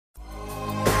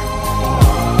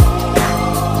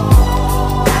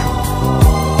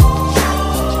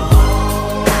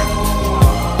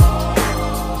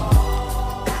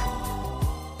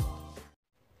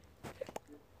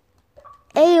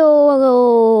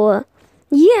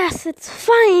Yes, it's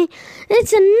fine.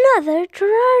 It's another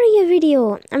terrRia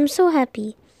video. I'm so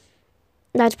happy.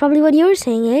 That's probably what you're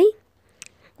saying, eh?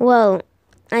 Well,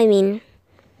 I mean,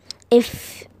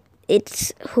 if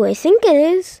it's who I think it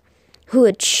is, who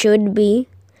it should be.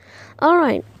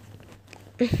 Alright.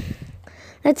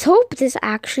 Let's hope this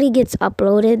actually gets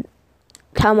uploaded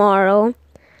tomorrow.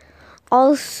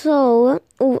 Also,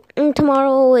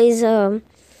 tomorrow is,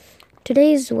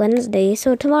 today's Wednesday,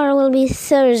 so tomorrow will be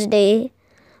Thursday.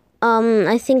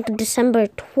 I think December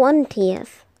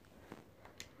 20th.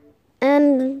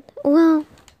 And, well,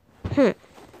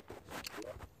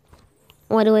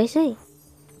 what do I say?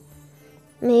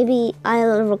 Maybe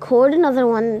I'll record another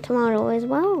one tomorrow as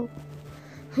well.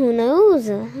 Who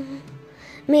knows?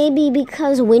 Maybe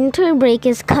because winter break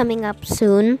is coming up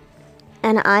soon.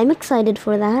 And I'm excited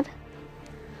for that.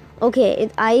 Okay,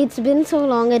 it's been so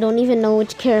long I don't even know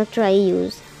which character I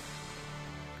use.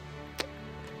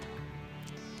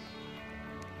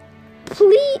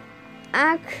 Please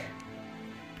act.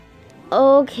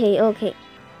 Okay.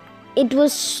 It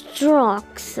was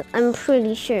Strox, I'm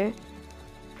pretty sure.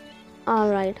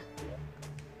 Alright.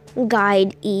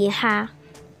 Guide E.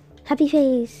 Happy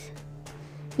face.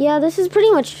 Yeah, this is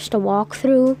pretty much just a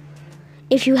walkthrough.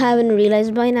 If you haven't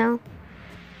realized by now.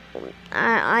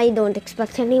 I don't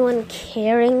expect anyone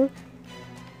caring.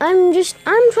 I'm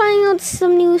trying out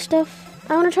some new stuff.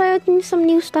 I want to try out some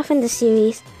new stuff in the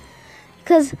series.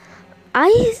 Because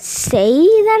I say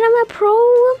that I'm a pro.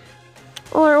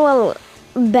 Or, well,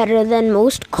 better than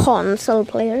most console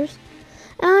players.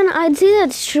 And I'd say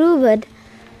that's true, but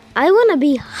I want to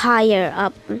be higher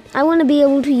up. I want to be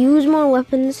able to use more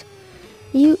weapons.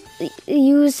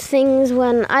 Use things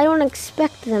when I don't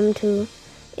expect them to.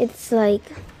 It's like,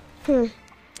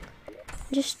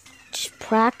 just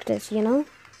practice, you know?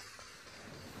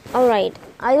 Alright,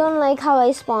 I don't like how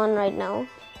I spawn right now.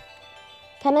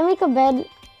 Can I make a bed?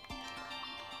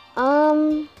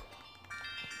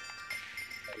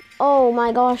 Oh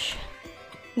my gosh.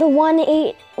 The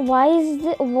 1.8,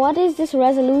 what is this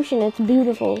resolution? It's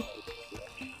beautiful.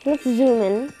 Let's zoom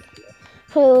in.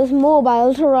 For those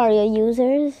mobile terrRia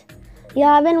users.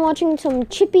 Yeah, I've been watching some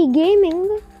Chippy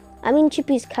gaming. I mean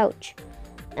Chippy's Couch.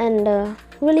 And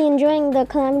really enjoying the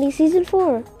Calamity Season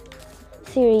 4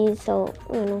 series. So,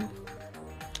 you know,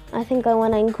 I think I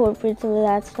want to incorporate some of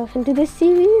that stuff into this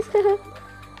series.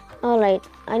 Alright,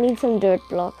 I need some dirt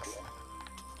blocks.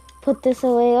 Put this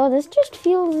away. Oh, this just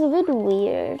feels a bit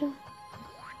weird.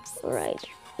 Right.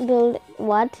 Build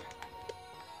what?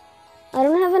 I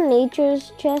don't have a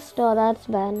nature's chest. Oh, that's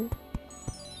bad.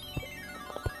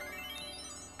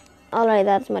 Alright,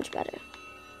 that's much better.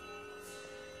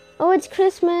 Oh, it's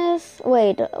Christmas.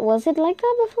 Wait, was it like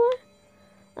that before?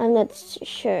 I'm not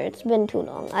sure. It's been too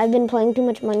long. I've been playing too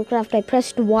much Minecraft. I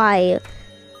pressed Y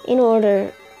in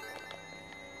order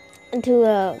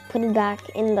to put it back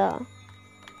in the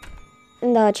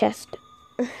chest.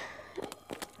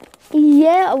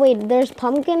 Yeah, wait, there's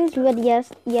pumpkins, but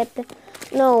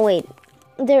no, wait.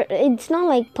 It's not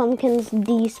like pumpkins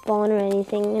despawn or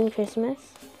anything in Christmas.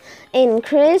 In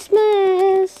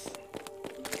Christmas,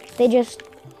 they just,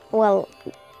 well,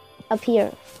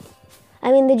 appear.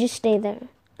 I mean, they just stay there.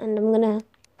 And I'm gonna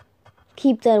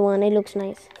keep that one. It looks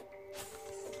nice.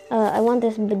 I want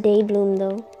this day bloom,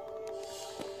 though.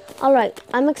 Alright,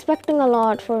 I'm expecting a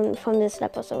lot from this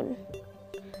episode.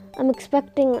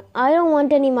 I don't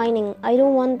want any mining. I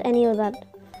don't want any of that.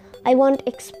 I want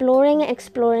exploring,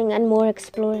 and more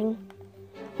exploring.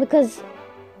 Because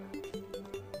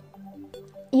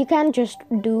you can't just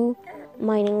do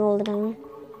mining all the time.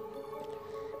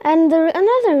 And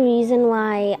another reason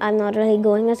why I'm not really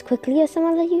going as quickly as some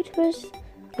other YouTubers,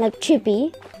 like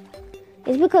Chippy,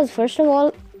 is because, first of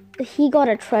all, he got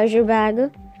a treasure bag.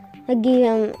 I gave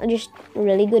him just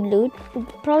really good loot.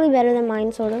 Probably better than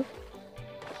mine, sort of.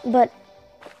 But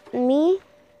me,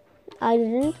 I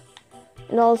didn't.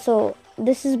 And also,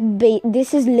 this is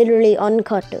literally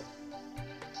uncut.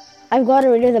 I've got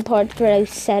rid of the parts where I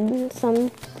said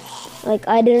some, like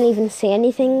I didn't even say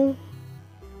anything.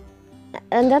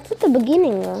 And that's at the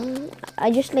beginning.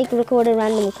 I just like record a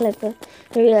random clip. I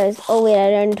realized, oh wait, I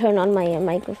didn't turn on my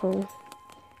microphone.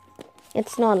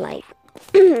 It's not like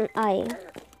I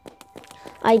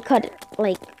cut it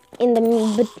like in the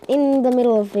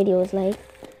middle of videos, like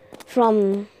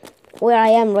from where I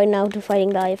am right now to fighting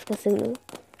the Eye of Cthulhu.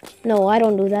 No, I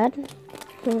don't do that.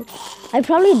 I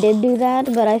probably did do that,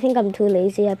 but I think I'm too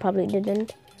lazy. I probably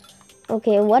didn't.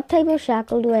 Okay, what type of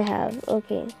shackle do I have?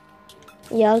 Okay.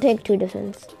 Yeah, I'll take 2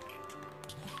 defense.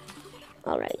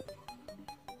 Alright.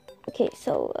 Okay,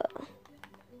 so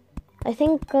I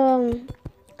think I'll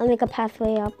make a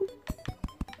pathway up.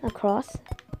 across.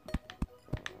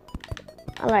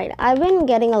 Alright, I've been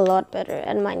getting a lot better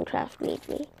at Minecraft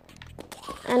lately.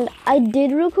 And I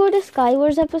did record a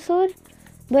Skywars episode,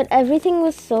 but everything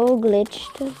was so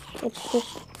glitched. It's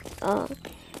just,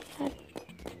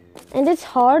 and it's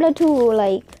harder to,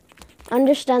 like,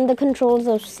 understand the controls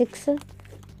of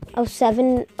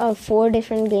 4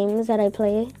 different games that I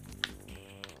play.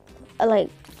 Like,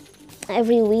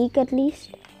 every week at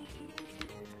least.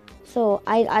 So,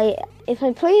 if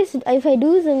I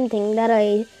do something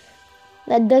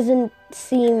that doesn't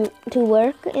seem to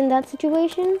work in that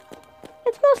situation,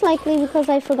 it's most likely because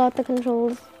I forgot the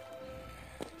controls.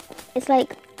 It's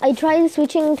like I tried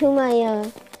switching to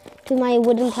my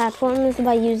wooden platforms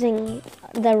by using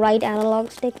the right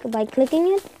analog stick by clicking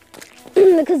it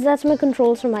because that's my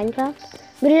controls for Minecraft.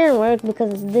 But it didn't work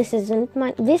because this isn't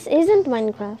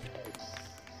Minecraft.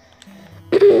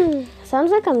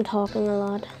 Sounds like I'm talking a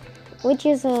lot, which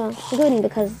is good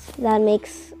because that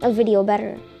makes a video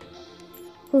better.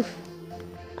 Oof.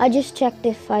 I just checked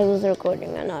if I was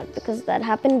recording or not because that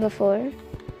happened before.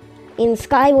 In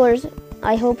Skywars,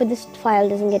 I hope this file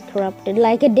doesn't get corrupted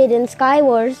like it did in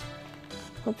Skywars.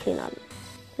 Hopefully not.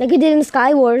 Like it did in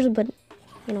Skywars, but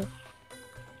you know.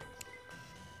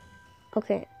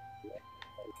 Okay.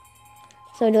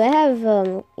 So do I have,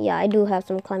 yeah, I do have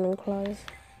some climbing claws.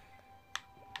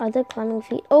 Other climbing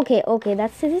feet. Okay,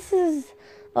 this is,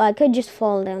 oh, I could just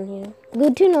fall down here.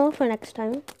 Good to know for next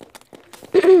time.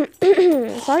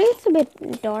 Sorry, it's a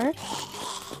bit dark.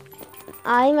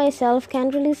 I myself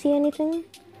can't really see anything.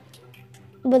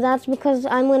 But that's because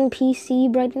I'm on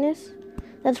PC brightness.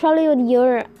 That's probably what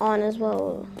you're on as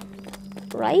well.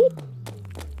 Right?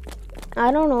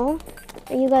 I don't know.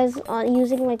 Are you guys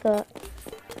using like a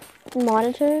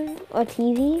monitor or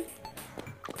TV?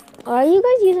 Or are you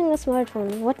guys using a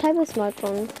smartphone? What type of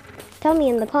smartphone? Tell me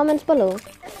in the comments below.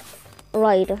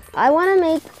 Right.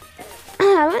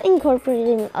 I'm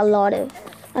incorporating a lot of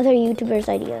other YouTubers'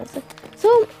 ideas.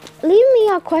 So leave me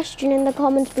a question in the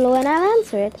comments below and I'll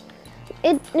answer it.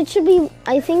 It should be,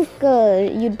 I think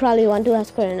you'd probably want to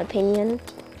ask for an opinion.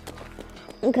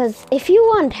 Because if you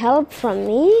want help from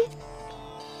me,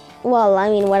 well, I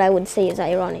mean, what I would say is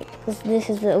ironic. Because this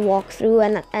is a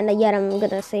walkthrough and yet I'm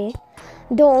gonna say,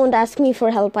 don't ask me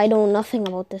for help. I know nothing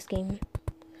about this game.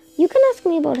 You can ask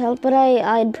me about help, but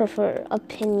I'd prefer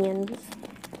opinions.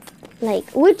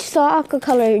 Like, which sock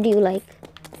color do you like?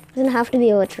 It doesn't have to be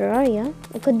about terrRia.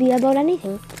 It could be about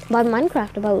anything. About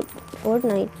Minecraft, about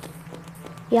Fortnite.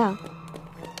 Yeah.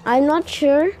 I'm not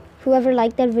sure whoever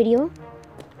liked that video.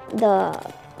 The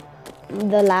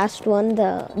last one,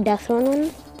 the Death Run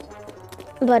one.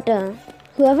 But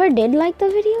whoever did like the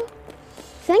video,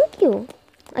 thank you.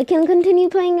 I can continue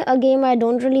playing a game I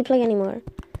don't really play anymore.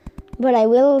 But I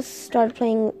will start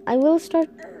to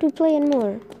play it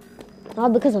more.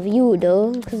 Not because of you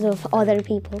though, because of other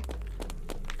people.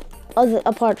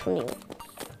 Apart from you.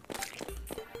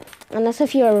 Unless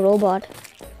if you're a robot.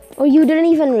 Or you didn't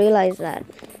even realize that.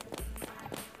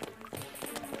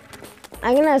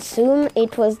 I'm gonna assume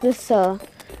it was this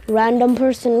random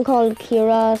person called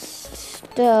Kira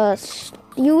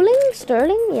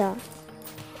Sterling? Yeah.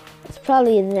 It's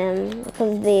probably them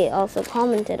because they also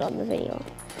commented on the video.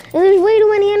 And there's way too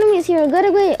many enemies here.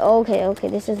 Gotta wait. Okay.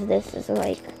 This is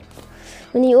like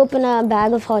when you open a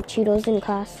bag of hot Cheetos in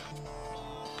class.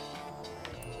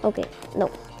 Okay, no.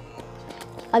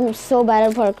 I'm so bad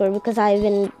at parkour because I've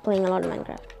been playing a lot of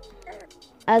Minecraft.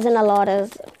 As in a lot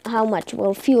as how much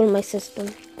will fuel my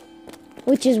system.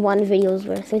 Which is one video's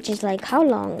worth. Which is like how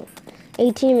long?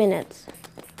 18 minutes.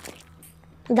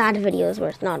 That video's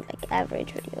worth, not like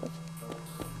average videos.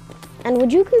 And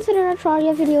would you consider a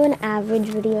terrRia video an average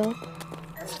video?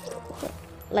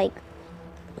 Like,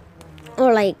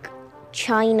 or like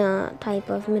China type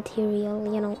of material,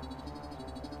 you know?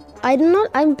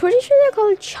 I'm pretty sure they're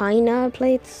called China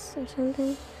plates or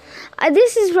something.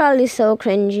 This is probably so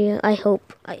cringy. I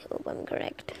hope I'm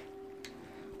correct.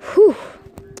 Whew.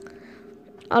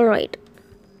 Alright.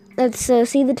 Let's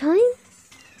see the time.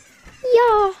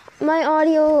 Yeah, my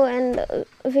audio and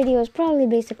video is probably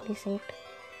basically synced.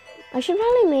 I should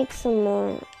probably make some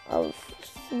more of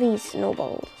these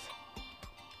snowballs.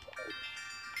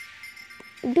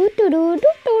 Do.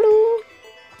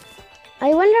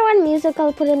 I wonder what music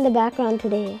I'll put in the background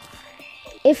today.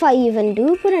 If I even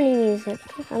do put any music.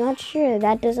 I'm not sure.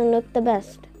 That doesn't look the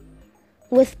best.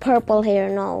 With purple hair,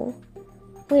 no.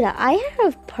 Wait, I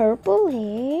have purple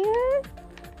hair?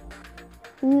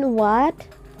 What?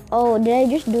 Oh, did I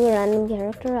just do a random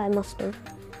character? I must have.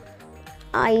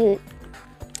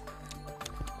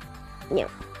 Yeah.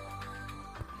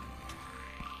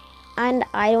 And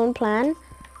I don't plan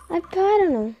I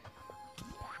don't know.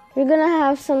 We're gonna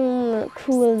have some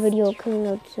cool video coming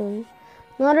out soon.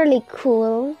 Not really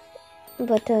cool,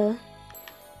 but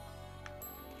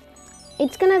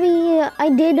it's gonna be. I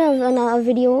did have a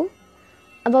video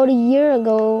about a year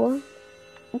ago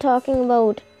talking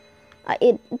about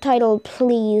it titled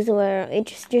 "Please," where it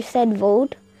just said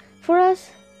vote for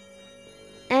us,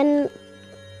 and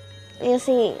you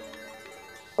see,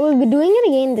 we'll be doing it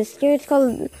again this year. It's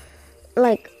called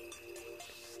like.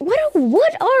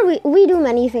 What are we? We do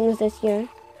many things this year,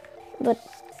 but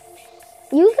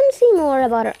you can see more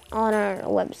about it on our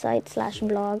website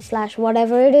 /blog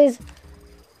 /whatever it is.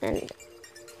 And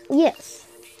yes,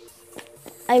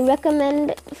 I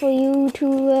recommend for you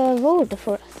to vote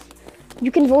for us.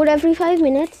 You can vote every 5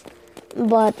 minutes,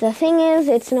 but the thing is,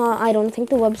 it's not. I don't think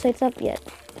the website's up yet,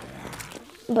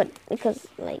 but because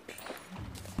like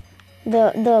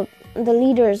the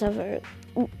leaders of our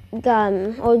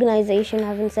organization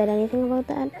haven't said anything about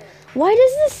that. Why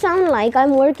does this sound like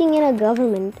I'm working in a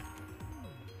government?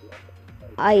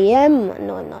 I am.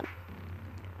 No, I'm not.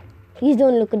 Please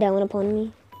don't look down upon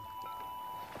me.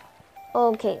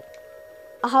 Okay.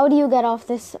 How do you get off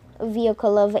this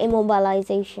vehicle of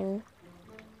immobilization?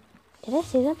 Did I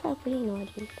say that properly? No, I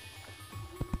didn't.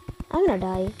 I'm gonna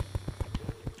die.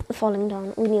 Falling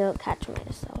down. We need to catch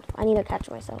myself. I need to catch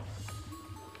myself.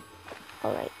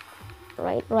 Alright.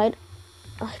 Right.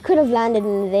 I could have landed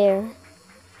in there.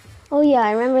 Oh yeah,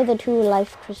 I remember the 2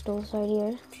 life crystals right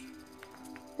here.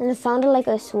 And it sounded like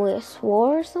I swore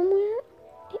somewhere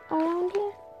around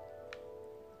here.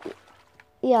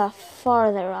 Yeah,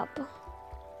 farther up.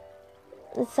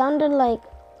 It sounded like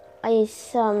I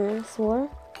swore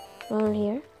around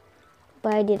here,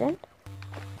 but I didn't.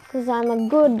 Because I'm a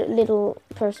good little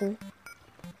person.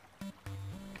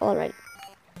 Alright.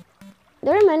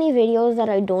 There are many videos that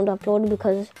I don't upload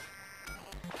because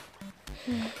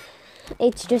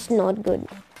it's just not good.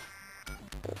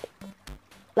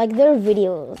 Like, they're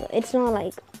videos. It's not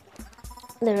like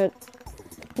they're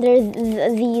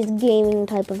these gaming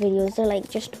type of videos. They're like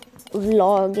just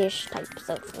vlog-ish types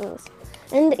of things.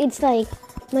 And it's like,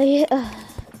 my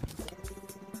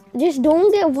just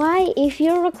don't get, why, if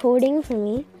you're recording for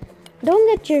me, don't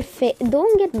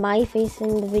get my face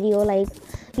in the video, like,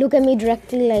 look at me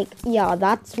directly like, yeah,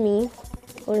 that's me,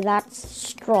 or that's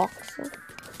Strox.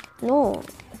 No.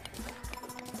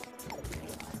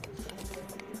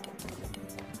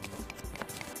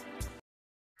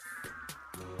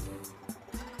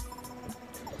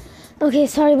 Okay,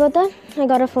 sorry about that. I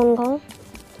got a phone call.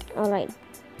 Alright.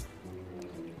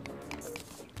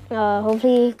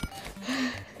 Hopefully,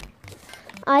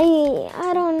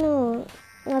 I don't know.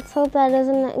 Let's hope that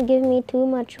doesn't give me too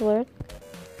much work.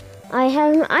 I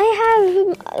have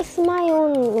my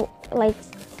own, like,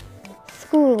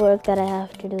 school work that I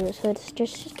have to do, so it's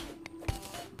just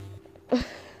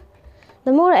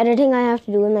the more editing I have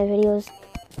to do in my videos,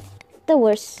 the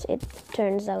worse it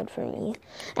turns out for me.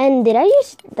 And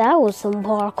that was some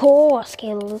parkour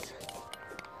skills.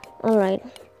 Alright.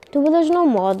 But there's no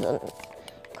mods on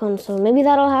console. Maybe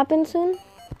that'll happen soon?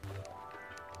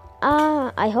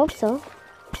 I hope so.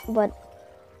 But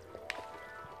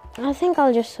I think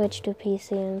I'll just switch to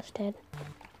PC instead.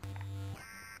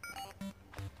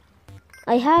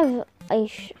 I'm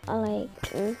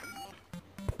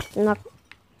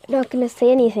not gonna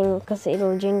say anything because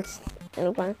it'll jinx.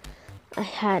 I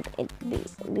had it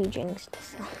be jinxed,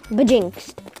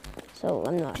 bejinxed. So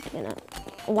I'm not gonna.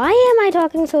 Why am I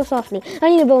talking so softly? I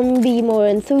need to be more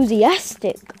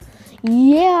enthusiastic.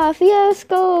 Yeah,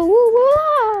 fiasco.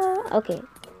 Woo-wah. Okay.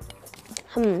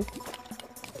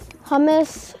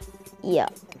 Hummus. Yeah.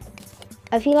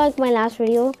 I feel like my last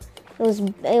video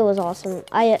it was awesome.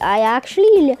 I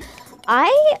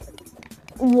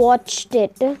watched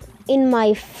it in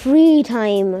my free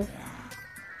time.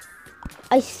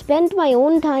 I spent my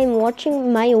own time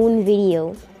watching my own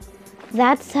video.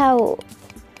 That's how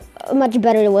much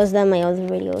better it was than my other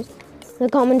videos. The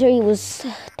commentary was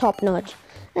top notch.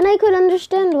 And I could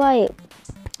understand why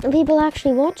people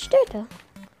actually watched it.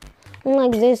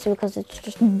 Unlike this, because it's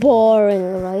just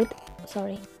boring, right?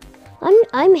 Sorry.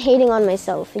 I'm hating on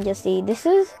myself. You see, this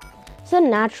is the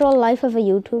natural life of a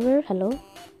YouTuber. Hello?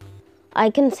 I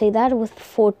can say that with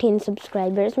 14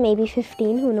 subscribers, maybe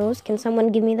 15, who knows? Can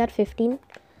someone give me that 15?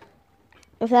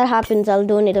 If that happens, I'll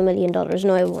donate $1 million.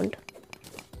 No, I won't.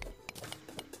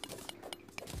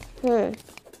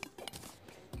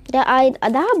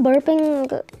 That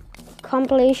burping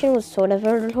compilation was sort of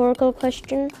a rhetorical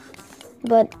question,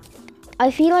 but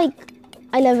I feel like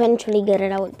I'll eventually get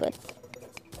it out, but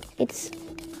it's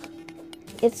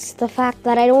the fact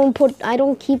that I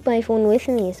don't keep my phone with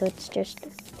me, so it's just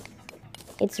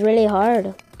It's really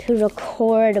hard to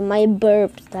record my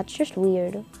burps. That's just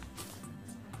weird.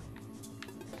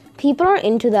 People are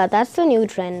into that. That's the new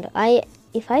trend.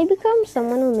 If I become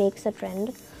someone who makes a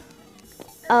trend,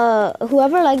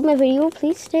 whoever liked my video,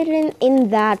 please state it in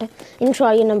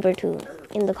terrRia number 2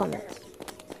 in the comments.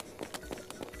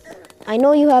 I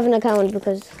know you have an account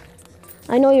because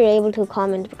I know you're able to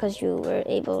comment because you were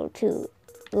able to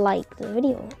like the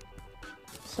video.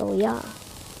 So yeah.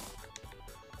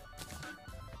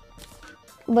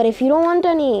 But if you don't want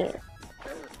any,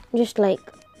 just like,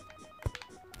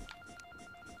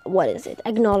 what is it,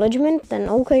 acknowledgement, then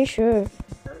okay, sure.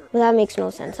 But that makes no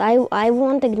sense. I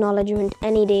want acknowledgement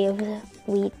any day of the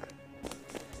week.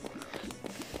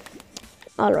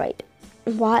 Alright.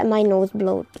 Why my nose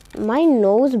blows? My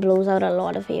nose blows out a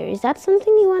lot of air. Is that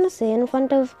something you want to say in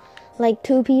front of like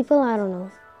 2 people? I don't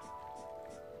know.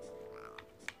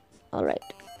 Alright.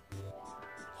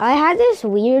 I had this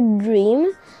weird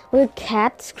dream where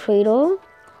Cat's Cradle,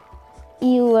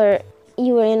 you were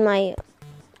in my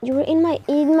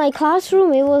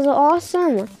classroom. It was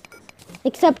awesome.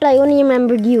 Except I only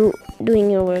remembered you doing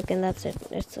your work, and that's it.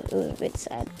 It was a bit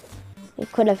sad. We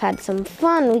could have had some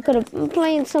fun. We could have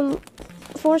played some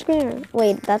Foursquare.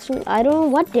 Wait, I don't know,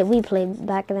 what did we play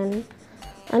back then?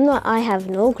 I have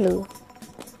no clue.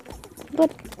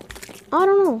 But I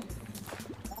don't know.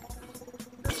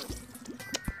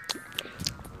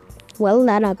 Well,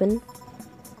 that happened.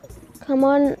 Come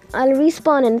on, I'll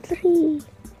respawn in 3,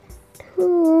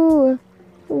 2,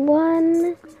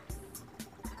 1.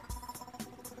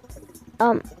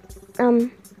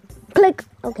 Click.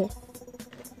 Okay.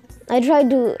 I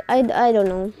don't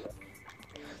know.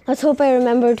 Let's hope I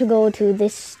remember to go to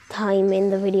this time in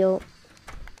the video.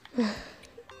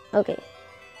 Okay.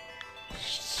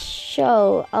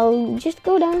 So, I'll just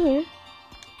go down here.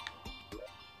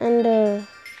 And,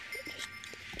 just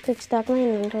quick stack my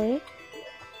inventory.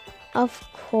 Of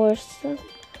course.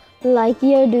 Like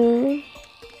you do.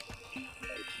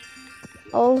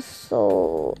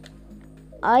 Also,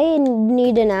 I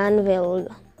need an anvil.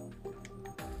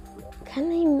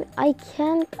 I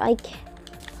can't.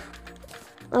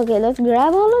 Okay, let's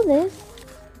grab all of this.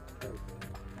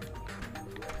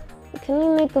 Can we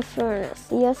make a furnace?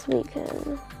 Yes, we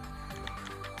can.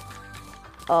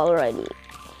 Alrighty.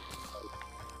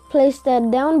 Place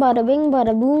that down, bada bing,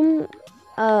 bada boom.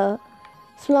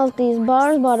 Smelt these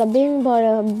bars, bada bing,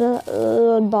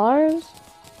 bada bars.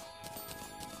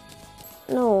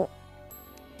 No.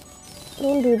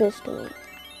 Don't do this to me.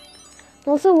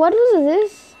 Also, what was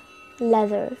this?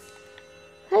 Leather.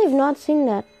 I have not seen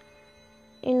that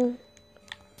I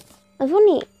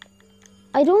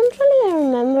don't really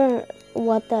remember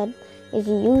what that is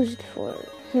used for.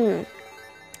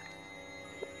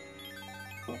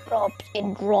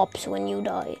 It drops when you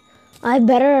die. I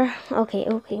better, okay.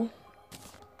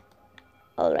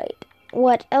 Alright,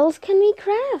 what else can we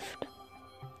craft?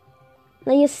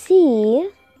 Now you see,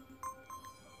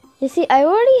 I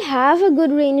already have a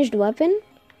good ranged weapon.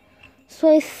 So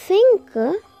I think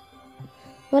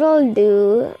what I'll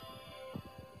do,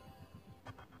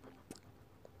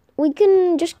 we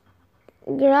can just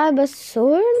grab a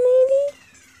sword maybe?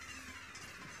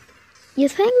 You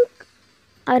think?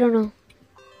 I don't know.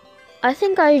 I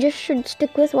think I just should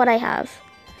stick with what I have.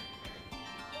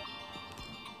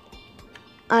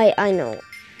 I know.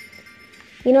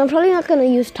 You know, I'm probably not gonna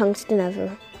use tungsten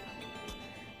ever.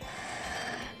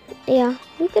 Yeah,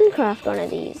 we can craft one of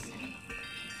these.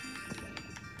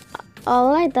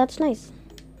 Alright, that's nice.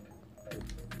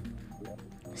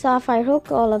 Sapphire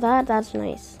hook, all of that, that's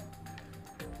nice.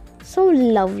 So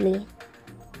lovely.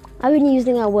 I've been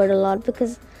using that word a lot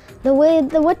because the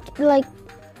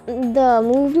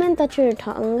movement that your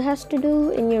tongue has to do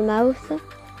in your mouth,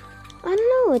 I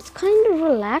don't know, it's kind of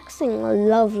relaxing.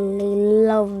 Lovely.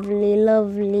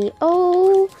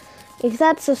 Oh, if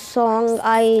that's a song,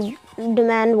 I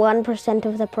demand 1%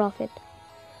 of the profit.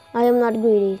 I am not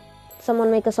greedy. Someone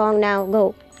make a song now,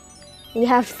 go. You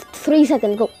have 3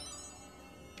 seconds, go.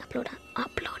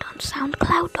 Upload on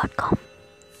soundcloud.com.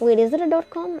 Wait, is it a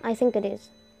 .com? I think it is.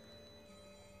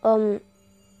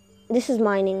 This is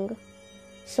mining.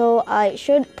 So I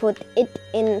should put it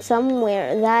in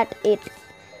somewhere that it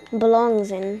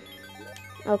belongs in.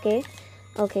 Okay.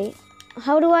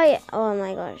 How do I, oh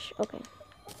my gosh, okay.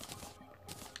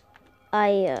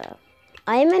 I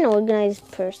am an organized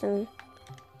person.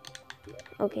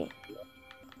 Okay.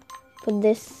 Put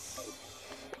this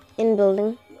in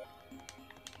building.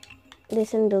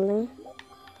 This in building.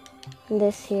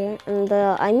 This here. And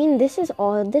this is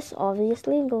all, this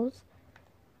obviously goes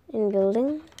in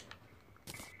building.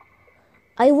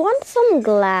 I want some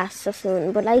glass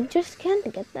soon, but I just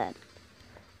can't get that.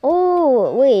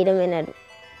 Wait a minute.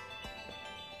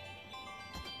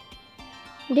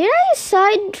 Did I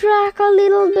sidetrack a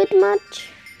little bit much?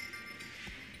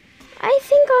 I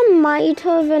think I might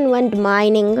have went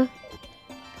mining.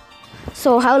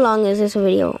 So how long is this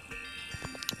video?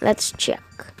 Let's check.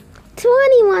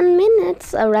 21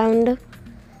 minutes around.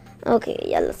 Okay,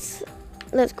 yeah, let's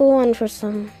go on for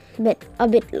a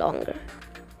bit longer.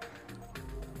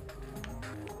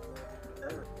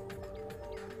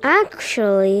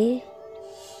 Actually,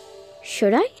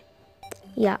 should I?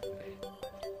 Yeah.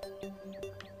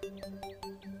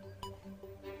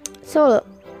 So,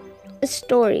 a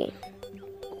story.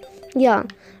 Yeah.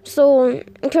 So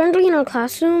currently in our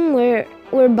classroom, we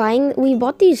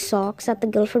bought these socks at the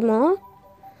Guildford Mall.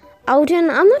 Out in,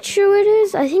 I'm not sure where it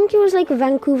is. I think it was like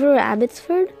Vancouver,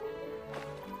 Abbotsford,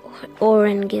 or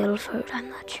in Guildford. I'm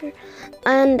not sure.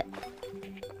 And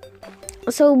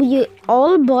so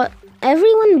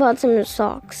everyone bought some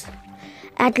socks.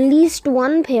 At least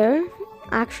one pair.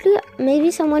 Actually, maybe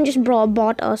someone just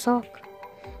bought a sock.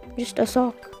 Just a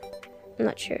sock. I'm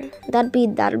not sure. That'd be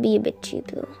a bit cheap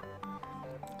though.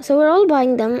 So we're all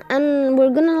buying them, and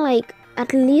we're gonna like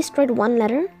at least write one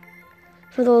letter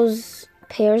for those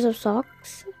pairs of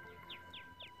socks.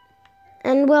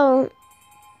 And well,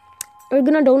 we're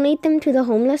gonna donate them to the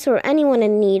homeless or anyone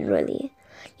in need, really.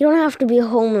 You don't have to be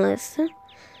homeless.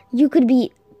 You could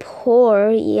be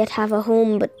poor yet have a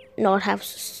home but not have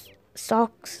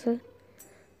socks.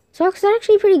 Socks are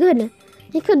actually pretty good.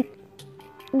 They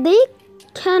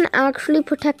can actually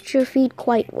protect your feet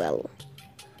quite well.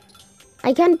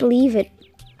 I can't believe it.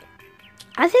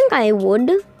 I think I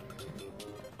would.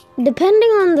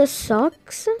 Depending on the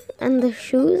socks and the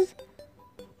shoes,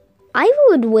 I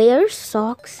would wear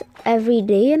socks every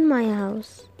day in my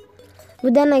house.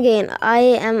 But then again,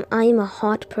 I'm a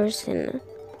hot person.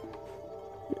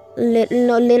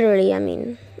 Literally, I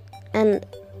mean. And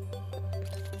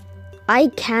I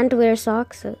can't wear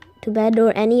socks to bed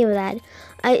or any of that.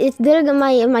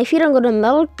 My feet are gonna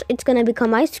melt. It's gonna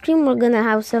become ice cream. We're gonna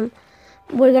have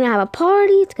a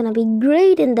party. It's gonna be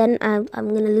great, and then I'm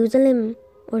gonna lose a limb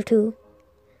or two.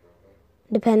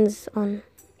 Depends on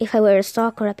if I wear a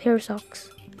sock or a pair of socks.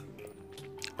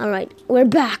 All right, we're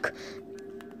back.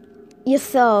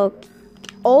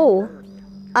 Oh,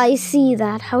 I see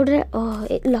that. How did I? Oh,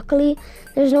 luckily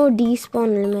there's no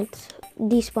despawn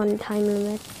time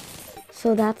limit,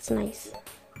 so that's nice.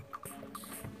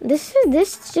 This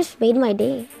just made my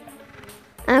day.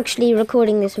 Actually,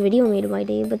 recording this video made my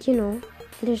day, but you know,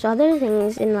 there's other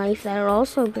things in life that are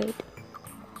also great.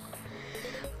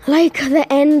 Like the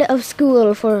end of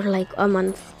school for like a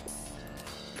month.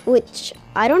 Which,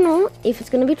 I don't know if it's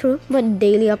gonna be true, but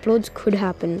daily uploads could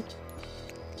happen.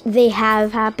 They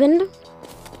have happened,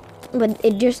 but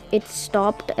it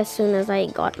stopped as soon as I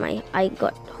got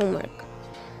homework.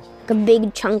 Like a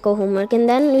big chunk of homework, and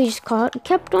then we just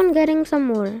kept on getting some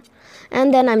more.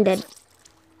 And then I'm dead.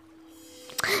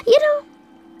 You know,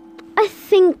 I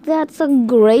think that's a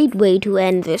great way to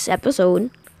end this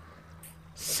episode.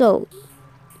 So,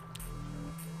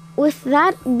 with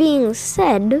that being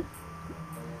said,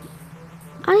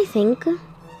 I think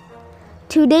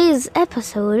today's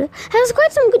episode has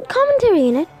quite some good commentary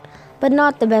in it, but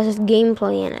not the best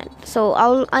gameplay in it. So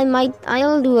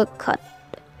I'll do a cut.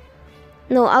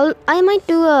 No, I might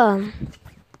do a,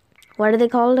 what are they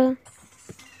called?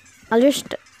 I'll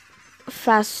just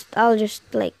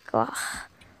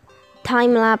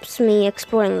time lapse me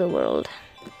exploring the world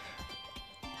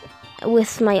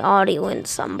with my audio in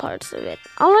some parts of it.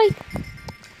 Alright,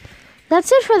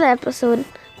 that's it for the episode.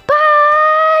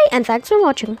 Bye, and thanks for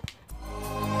watching.